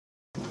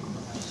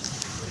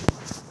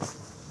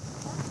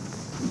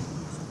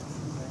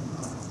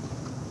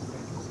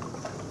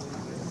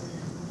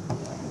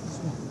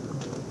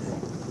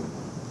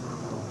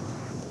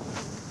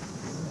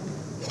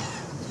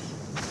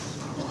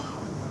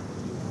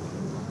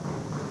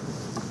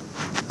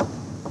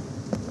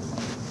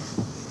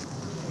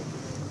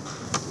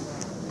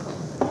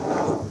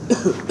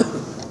بسم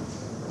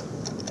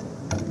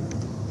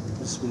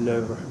الله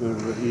الرحمن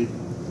الرحيم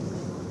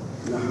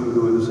نحمد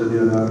ونصلي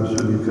على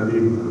رسول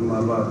الكريم أما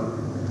بعد.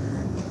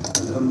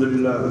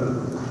 Alhamdulillah,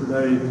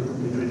 tonight,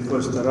 the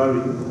 21st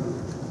Taraweeh,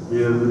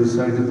 we have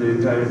recited the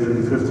entire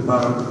 25th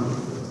part.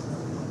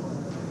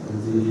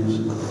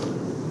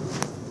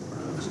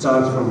 It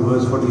starts from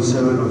verse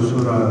 47 of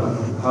Surah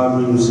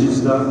Hamim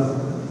Sizda,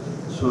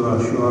 Surah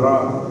Shuara,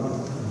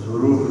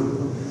 Zuruf,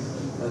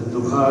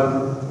 Al-Dukhan,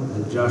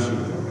 and Jashi.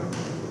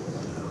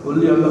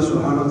 Only Allah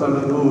subhanahu wa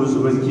ta'ala knows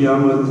when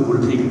Qiyamah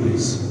will take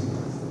place.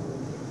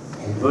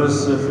 In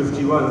verse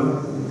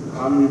 51,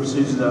 Hamim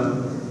Sizda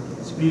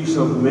speaks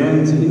of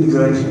man's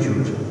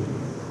ingratitude.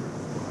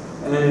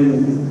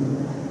 And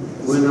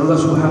when Allah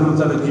subhanahu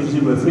wa ta'ala gives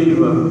him a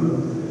favor,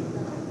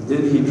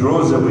 then he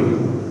draws away.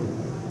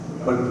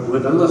 But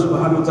when Allah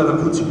subhanahu wa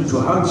ta'ala puts him into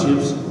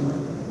hardships,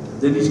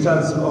 then he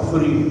starts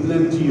offering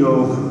plenty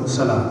of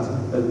salat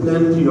and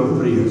plenty of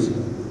prayers.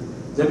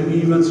 That we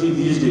even see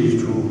these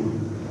days too.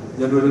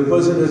 That when a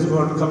person has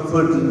got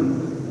comfort,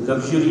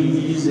 luxury,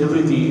 ease,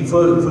 everything, he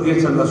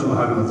forgets Allah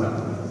subhanahu wa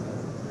ta'ala.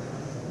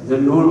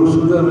 Then no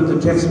sooner when the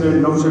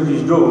taxman knocks at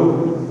his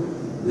door,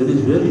 then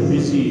he's very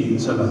busy in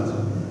salat.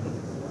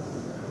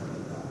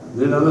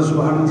 Then Allah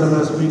subhanahu wa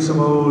ta'ala speaks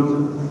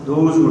about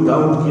those who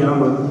doubt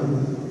Qiyamah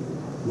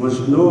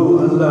must know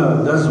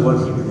Allah does what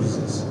He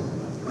pleases.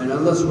 And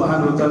Allah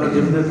subhanahu wa ta'ala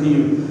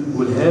definitely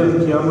will have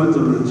Qiyamah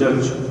to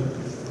judge.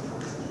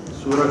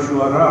 Surah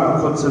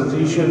Shuara,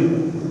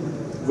 consultation,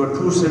 got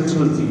two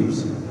central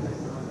themes.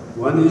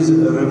 One is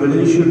a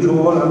revelation to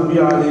all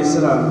Anbiya alayhi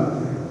salam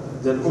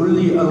that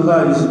only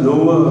Allah is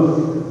knower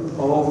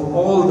of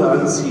all the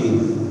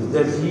unseen,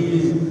 that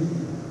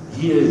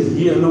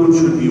He alone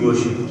should be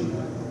worshipped.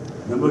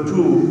 Number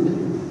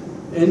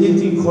two,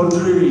 anything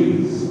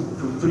contrary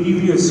to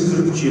previous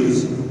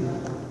scriptures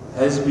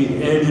has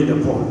been added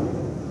upon.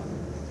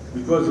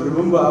 Because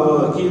remember,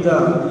 our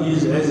Aqidah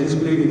is, as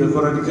explained in the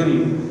Quran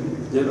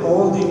Kareem, that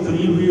all the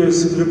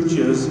previous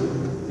scriptures,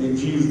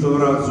 Injil,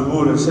 Torah,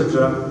 Zabur,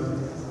 etc.,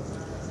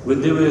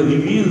 when they were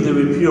revealed, they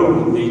were pure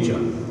in nature.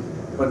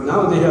 But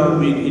now they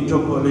have been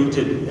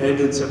interpolated,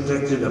 added,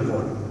 subtracted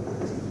upon.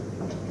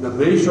 Now,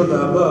 based on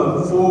the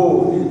above,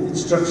 four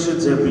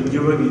instructions have been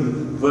given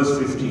in verse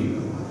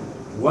 15.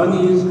 One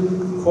is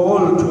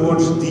call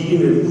towards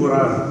Deen and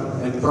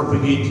Quran and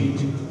propagate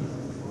it.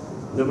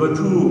 Number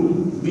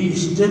two, be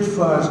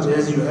steadfast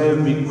as you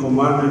have been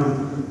commanded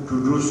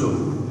to do so.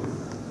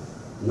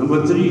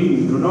 Number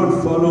three, do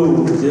not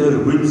follow their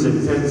whims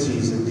and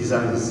fancies and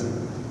desires.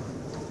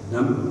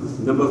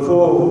 Number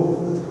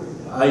four,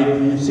 I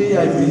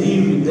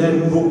believe in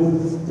that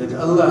book that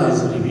Allah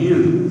has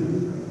revealed,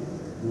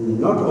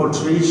 not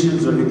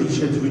alterations or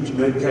additions which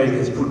mankind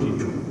has put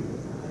into.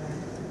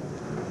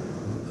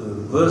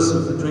 Verse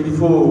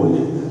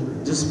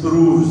 24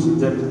 disproves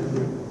that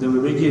they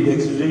were making an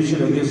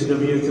accusation against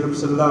Nabi Akram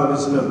sallallahu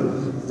alaihi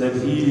wasallam that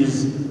he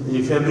is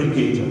a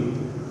fabricator.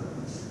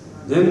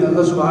 Then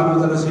Allah subhanahu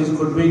wa ta'ala says,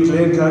 convey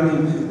clear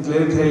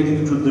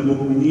tidings to the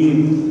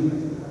mu'mineen,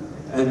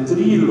 and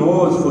three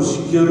laws for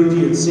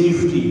security and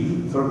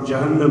safety from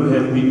Jahannam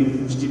have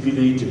been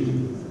stipulated.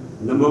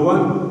 Number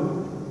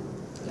one,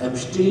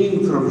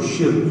 abstain from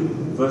shirk,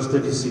 verse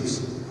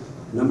 36.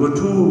 Number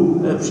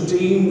two,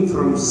 abstain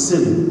from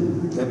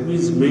sin, that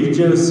means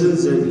major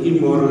sins and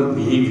immoral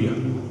behavior,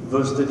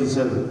 verse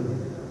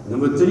 37.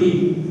 Number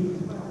three,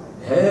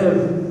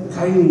 have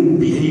kind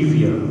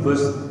behavior,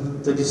 verse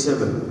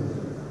 37.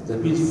 That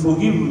means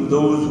forgive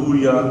those who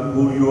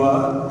you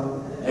are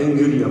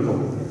angry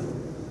upon.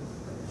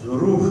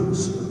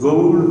 Zuruf,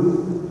 goal,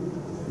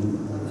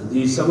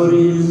 the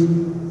summary is,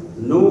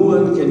 no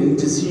one can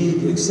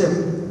intercede except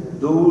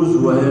those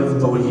who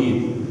have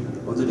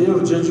Tawheed. On the Day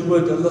of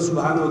Judgment, Allah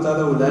subhanahu wa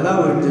ta'ala will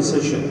allow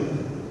intercession.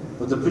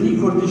 But the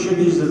precondition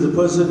is that the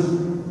person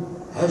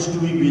has to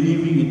be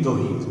believing in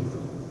Tawheed.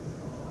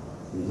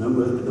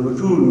 Number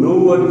two, no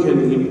one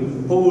can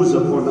impose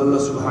upon Allah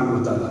subhanahu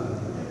wa ta'ala.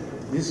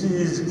 This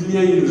is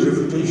clear in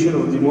refutation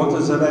of the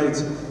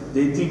Mu'tazilites.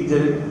 They think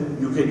that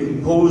you can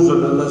impose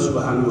on Allah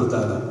subhanahu wa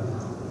ta'ala.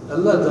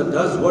 Allah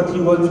does what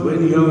He wants,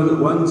 when He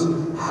wants,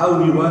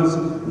 how He wants.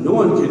 No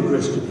one can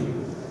question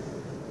Him.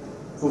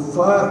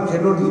 Kuffar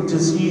cannot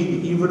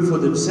intercede even for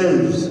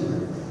themselves.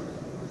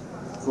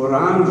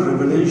 Quran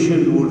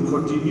revelation will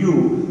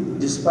continue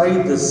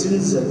despite the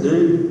sins and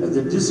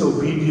the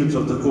disobedience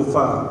of the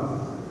kuffar.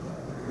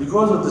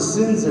 Because of the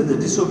sins and the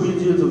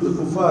disobedience of the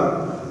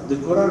kuffar, the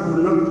Quran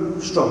will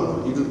not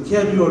stop. It will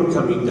carry on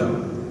coming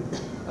down.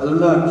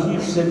 Allah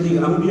keeps sending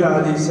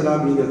Anbiya alayhi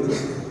salam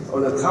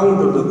on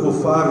account of the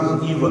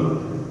kuffar's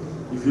evil.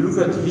 If you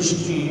look at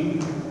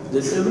history,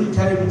 that every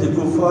time the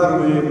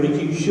kuffar were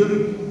making shirk,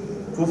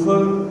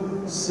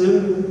 kufr,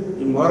 sin,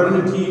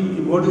 immorality,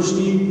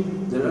 immodesty,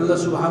 then Allah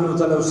subhanahu wa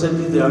ta'ala was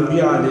sending the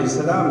Anbiya alayhi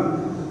salam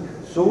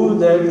so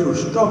that to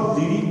stop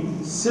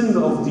the sin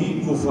of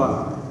the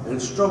kuffar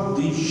and stop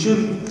the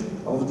shirk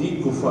of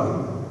the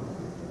kuffar.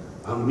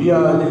 Anbiya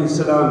alayhi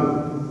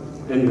salam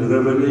and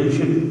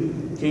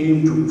revelation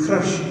came to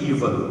crush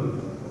evil.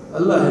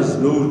 Allah has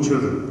no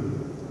children.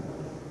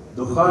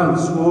 The Khan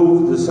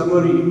spoke the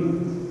summary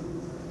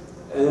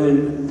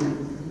and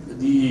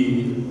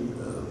the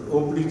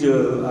opening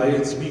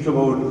ayat speak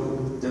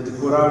about that the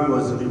Quran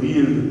was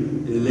revealed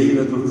in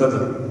Laylatul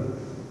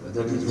Qadr.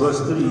 That is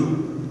verse 3.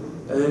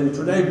 And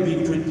tonight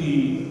being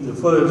the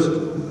first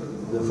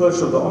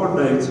of the odd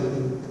nights,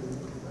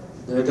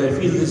 that I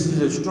feel this is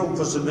a strong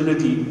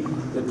possibility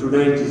that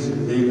tonight is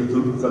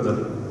Laylatul Qadr.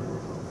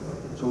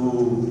 So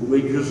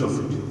make use of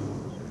it.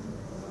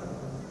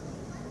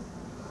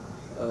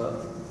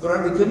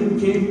 Quran Kareem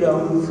came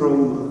down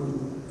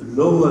from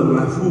Lawh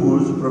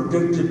al-Mahfuz,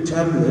 protected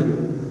tablet,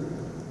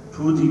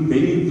 to the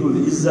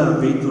Baytul Izzah,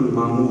 Baytul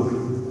Ma'mur.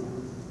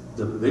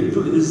 The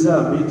Baytul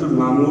Izzah, Baytul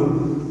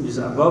Ma'mur is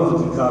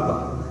above the Kaaba.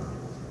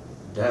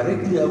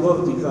 Directly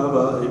above the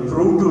Kaaba, a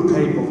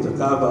prototype of the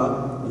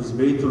Kaaba is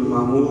Baytul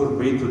Ma'mur,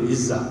 Baytul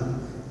Izzah.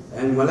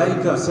 And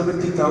Malaika,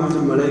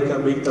 70,000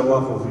 Malaika make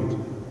tawaf of it.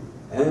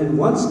 And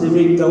once they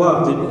make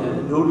tawaf, they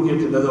don't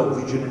get another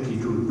opportunity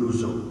to do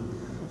so.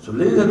 So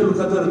Laylatul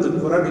Qadr, the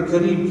Quran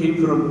Kareem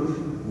came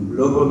from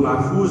Lawh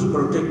al-Mahfuz,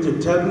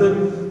 protected tablet,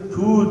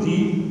 to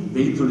the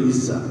Baytul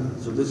Izzah.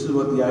 So this is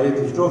what the ayat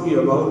is talking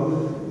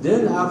about.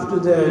 Then after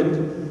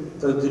that,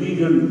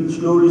 Tadreegan,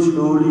 slowly,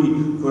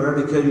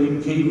 Quran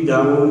Kareem came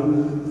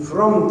down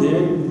from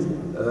there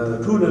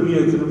to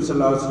Nabi Akram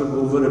Sallallahu Alaihi Wasallam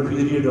over a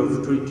period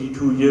of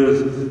 22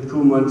 years,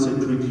 2 months and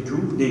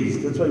 22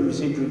 days. That's why we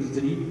say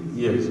 23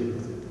 years.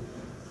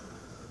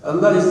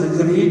 Allah is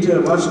the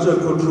creator, master,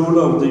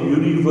 controller of the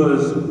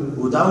universe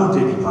without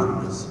any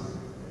partners.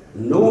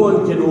 No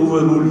one can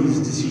overrule his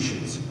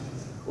decisions.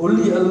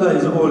 Only Allah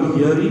is all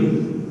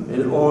hearing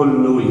and all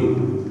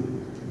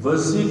knowing.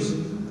 Verse 6,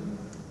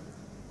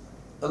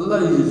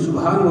 Allah is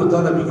subhanahu wa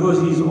ta'ala,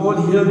 because He is all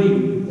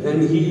hearing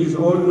and He is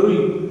all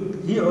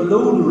knowing, He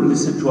alone will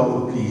listen to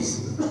our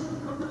pleas.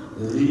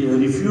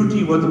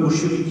 Refuting what the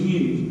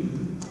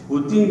mushrikeen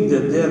who think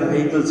that their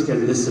idols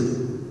can listen.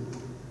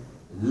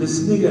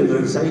 Listening and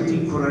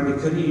reciting Quran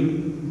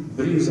Kareem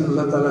brings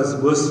Allah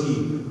Ta'ala's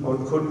mercy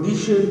on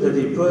condition that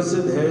a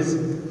person has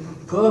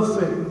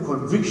perfect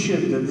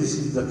conviction that this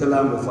is the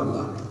kalam of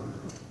Allah.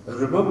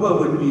 Remember,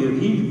 when we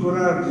read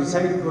Quran,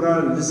 recite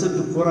Quran, listen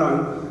to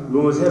Quran,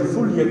 we must have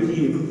full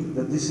yaqeen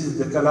that this is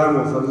the kalam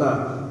of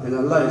Allah and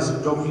Allah is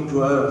talking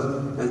to us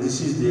and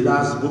this is the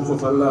last book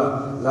of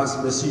Allah,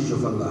 last message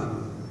of Allah.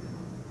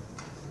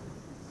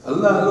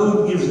 Allah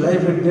alone gives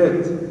life and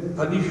death,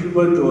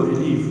 punishment or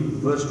relief.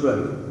 Verse 12.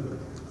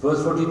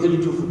 Verse 43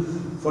 to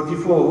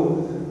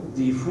 44,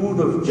 the food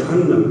of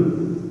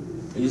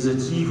Jahannam is a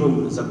tree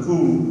from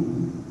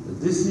Zakum.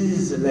 This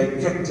is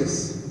like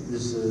cactus,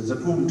 this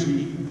Zakum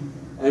tree,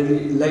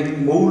 and like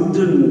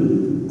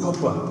molten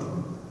copper.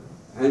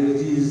 And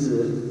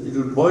it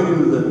will boil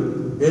the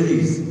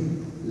bellies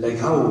like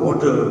how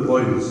water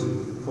boils.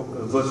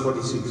 Verse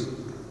 46.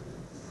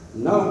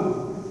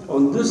 Now,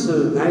 on this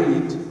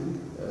night,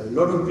 a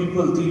lot of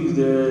people think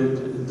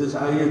that this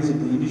ayat, in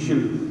the initial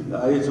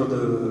ayats of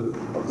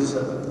this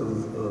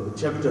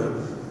chapter,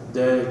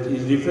 that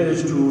it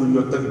refers to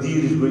your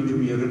taqdeer is going to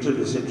be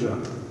written, etc.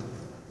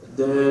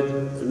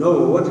 That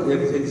no, what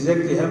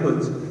exactly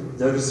happens?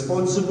 The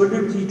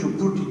responsibility to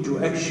put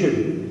into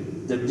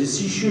action the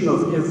decision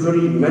of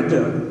every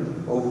matter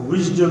of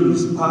wisdom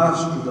is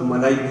passed to the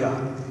malaika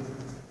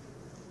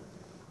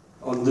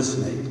on this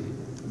night.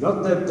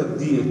 Not that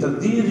taqdeer.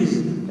 Taqdeer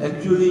is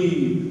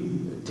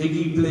actually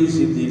taking place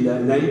in the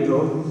night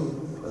of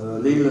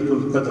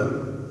Laylatul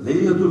Qadr.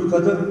 Laylatul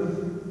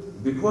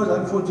Qadr, because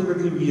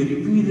unfortunately we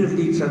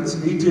repeatedly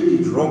translated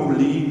it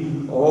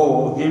wrongly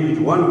or gave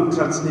it one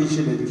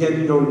translation and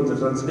carried on with the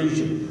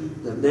translation,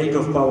 the night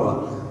of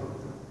power.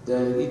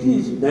 It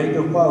is night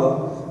of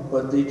power,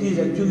 but it is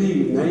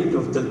actually night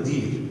of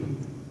taqdeer.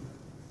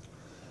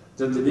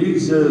 Then the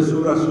next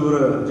Surah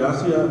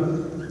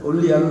Jasiyah,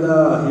 only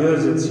Allah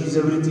hears and sees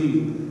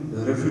everything.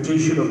 The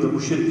refutation of the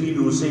mushrikeen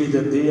who say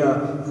that they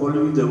are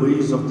following the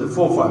ways of the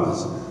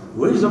forefathers.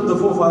 Ways of the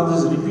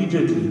forefathers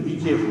repeatedly, be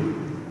careful,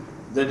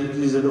 that it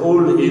is an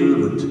old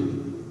ailment.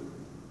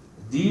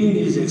 Deen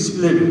is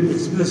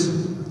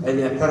explicit and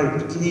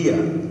apparent, clear.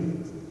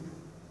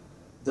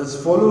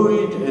 Thus follow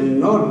it and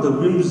not the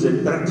whims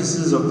and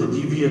practices of the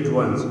deviant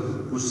ones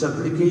who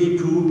supplicate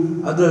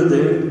to other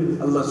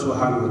than Allah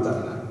subhanahu wa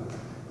ta'ala.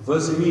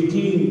 Verse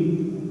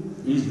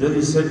 18 is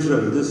very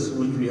central, this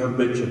which we have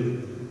mentioned.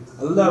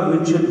 Allah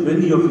mentioned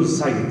many of His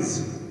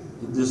signs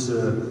in this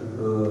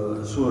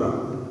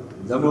surah.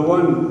 Number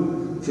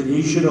 1,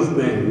 creation of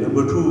man.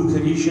 Number 2,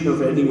 creation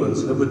of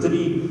animals. Number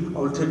 3,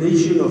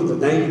 alternation of the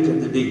night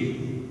and the day.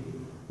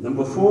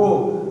 Number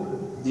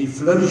 4, the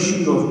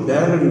flourishing of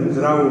barren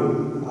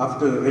ground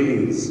after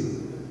rains.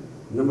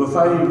 Number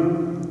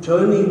 5,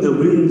 turning the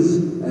winds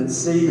and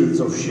sails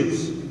of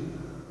ships.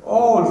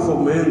 All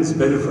for man's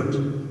benefit,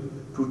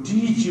 to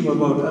teach him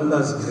about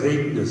Allah's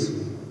greatness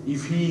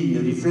if he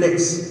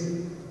reflects.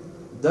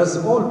 Thus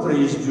all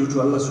praise due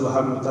to Allah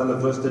subhanahu wa ta'ala,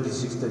 verse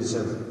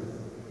 36-37.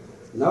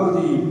 Now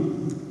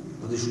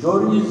the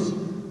stories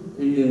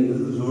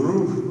in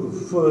Zuruf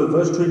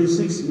verse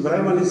 26,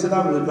 Ibrahim alayhi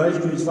salam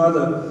advised to his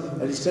father,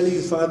 and he's telling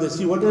his father,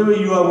 see, whatever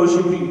you are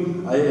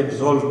worshipping, I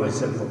absolve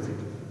myself of it.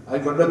 I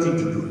got nothing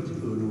to do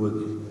with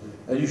it.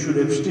 And you should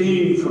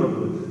abstain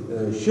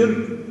from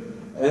shirk.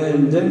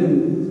 And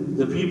then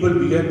the people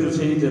began to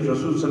say that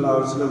Rasul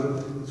sallallahu alaihi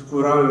wasallam's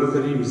Quran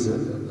al-Kareem is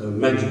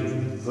magic.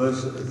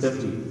 Verse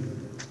 30.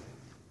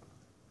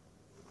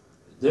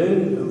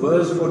 Then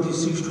verse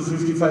 46 to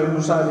 55,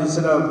 Musa alayhi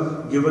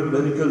salam given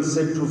miracles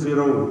sent to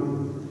Pharaoh.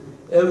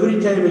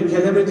 Every time a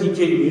calamity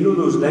came, you know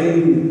those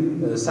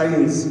 9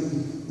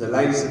 signs, the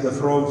lice and the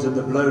frogs and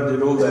the blood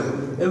and all that.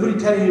 Every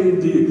time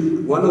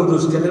one of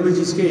those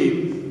calamities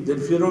came, then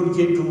Pharaoh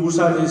came to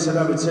Musa alayhi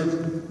salam and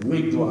said,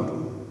 make dua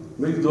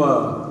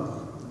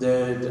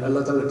that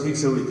Allah Ta'ala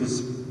takes away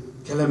this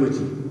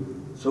calamity.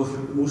 So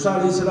Musa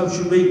alayhi salam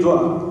should make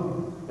dua.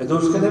 And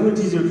those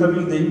calamities are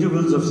coming in the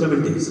intervals of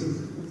 7 days.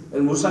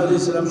 And Musa alayhi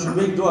salam should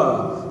make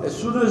dua. As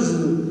soon as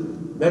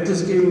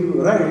matters came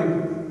right,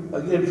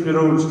 again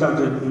Pharaoh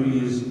started doing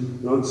his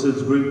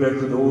nonsense, going back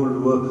to the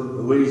old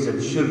ways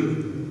and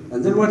shirk.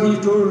 And then what he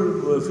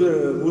told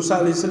Musa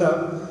alayhi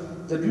salam,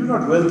 that you're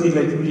not wealthy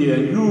like me,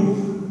 and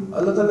you,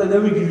 Allah Ta'ala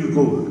never give you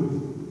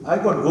gold. I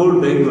got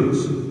gold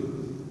bangles,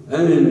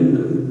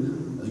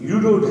 and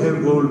you don't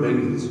have gold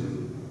bangles.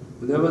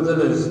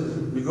 Nevertheless,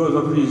 because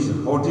of his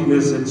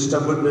haughtiness and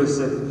stubbornness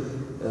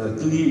and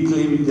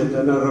claiming that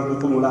Ana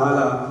Rabbukum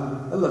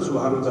al-Ala, Allah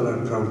subhanahu wa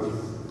ta'ala drowned him.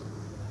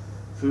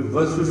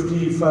 Verse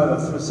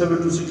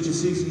 57 to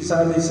 66, Isa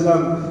alayhi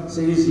salam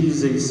says he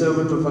is a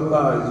servant of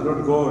Allah, he is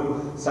not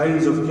God.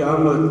 Signs of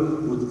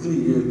Qiyamah with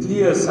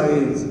clear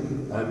signs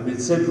have been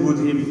said with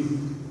him.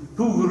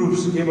 2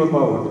 groups came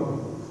about,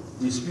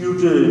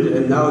 disputed,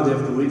 and now they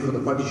have to wait for the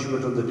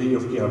punishment on the day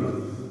of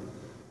Qiyamah.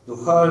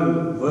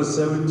 Dukhan, verse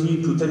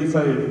 17 to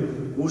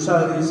 35, Musa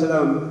alayhi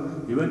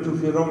salam, he went to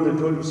Pharaoh and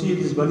told him, see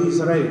this Bani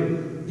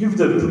Israel, give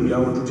them to me, I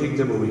want to take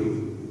them away.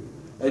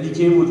 And he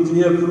came with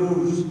clear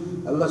proofs.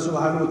 Allah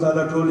subhanahu wa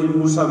ta'ala told him,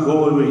 Musa,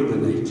 go away in the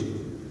night.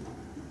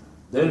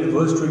 Then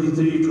verse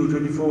 23 to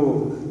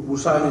 24,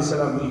 Musa alayhi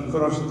salam, he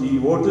crossed the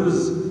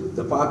waters,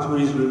 the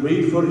pathways were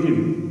made for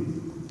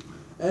him.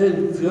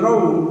 And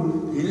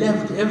Pharaoh, he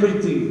left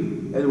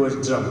everything and was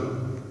drowned.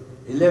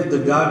 He left the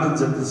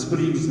gardens and the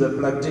springs, the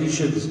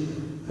plantations,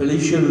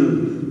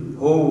 palatial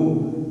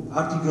home,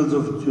 articles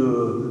of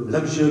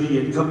luxury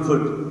and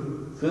comfort.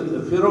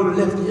 Pharaoh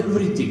left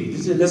everything.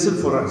 This is a lesson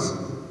for us,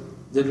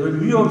 that when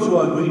we also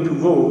are going to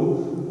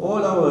go,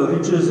 all our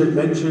riches and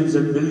mansions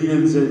and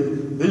millions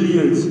and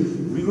billions,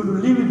 we're going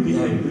to leave it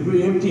behind. We're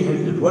going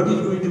empty-handed. What is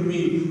going to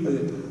be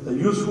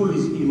useful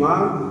is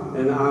Iman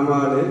and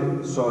Amal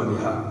and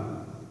Salihah.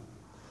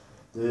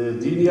 The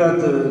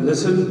Diniyat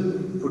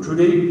lesson for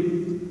today,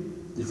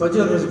 the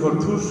Fajr has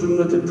got 2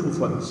 Sunnat and 2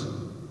 Farz.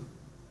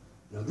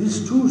 Now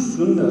these 2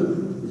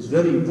 Sunnat is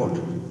very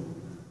important.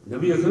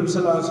 Nabi Akram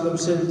sallallahu alaihi wasallam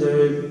said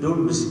that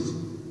don't miss it.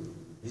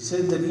 He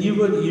said that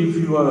even if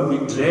you are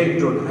being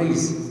dragged on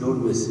ice,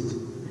 don't miss it.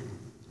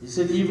 He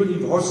said even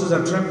if horses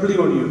are trampling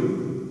on you,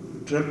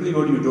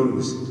 don't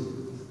miss it.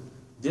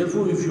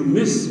 Therefore, if you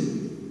miss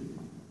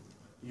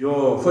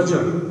your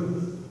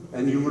Fajr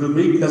and you would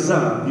make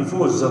Qaza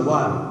before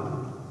Zawal,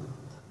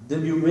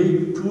 then you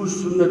make 2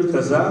 Sunnat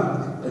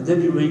Qaza and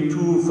then you make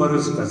 2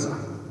 Farz Qaza.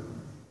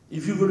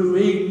 If you're going to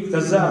make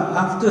Qaza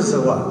after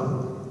Zawal,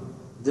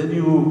 then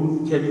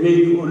you can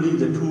make only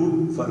the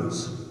 2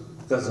 Farz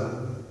Qaza.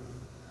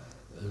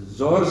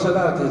 Zohar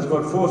Salat has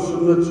got 4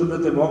 Sunnat,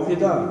 Sunnat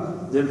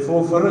al-Muqida, then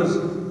 4 Farz,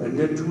 and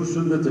then 2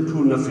 Sunnat, the 2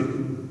 Nafil.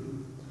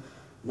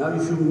 Now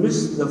if you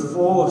miss the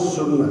 4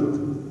 Sunnat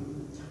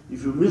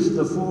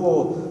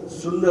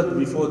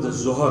before the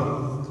Zohar,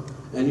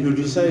 and you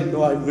decide,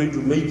 no, I'm going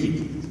to make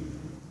it,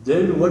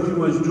 then what you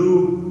must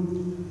do,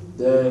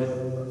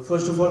 that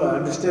first of all,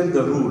 understand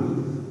the rule,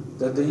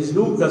 that there is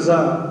no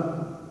Qaza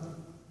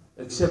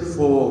except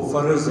for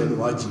Farz and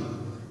Wajib.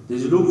 There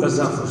is no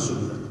Qaza for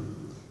Sunnah.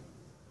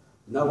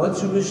 Now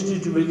once you wish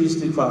to make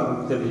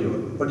istighfar, carry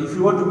on. But if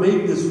you want to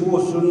make this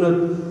 4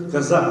 Sunnah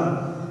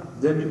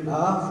Qaza, then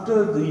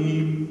after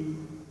the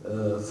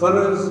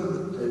Farz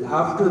and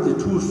after the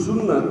 2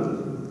 Sunnah,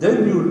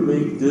 then you will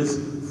make this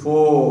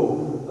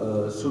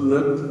 4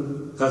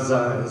 Sunnat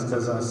Qaza as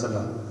Qaza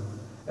Salah.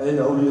 And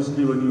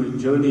obviously when you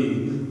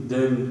journey,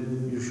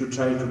 then you should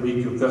try to make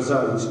your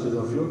Qaza instead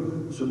of your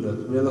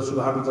Sunnat. May Allah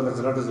subhanahu wa ta'ala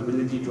grant us the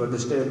ability to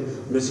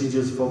understand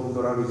messages from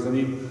Quran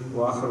al-Kareem.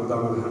 Wa akhiru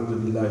da'wana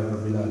alhamdulillahi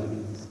rabbil alameen.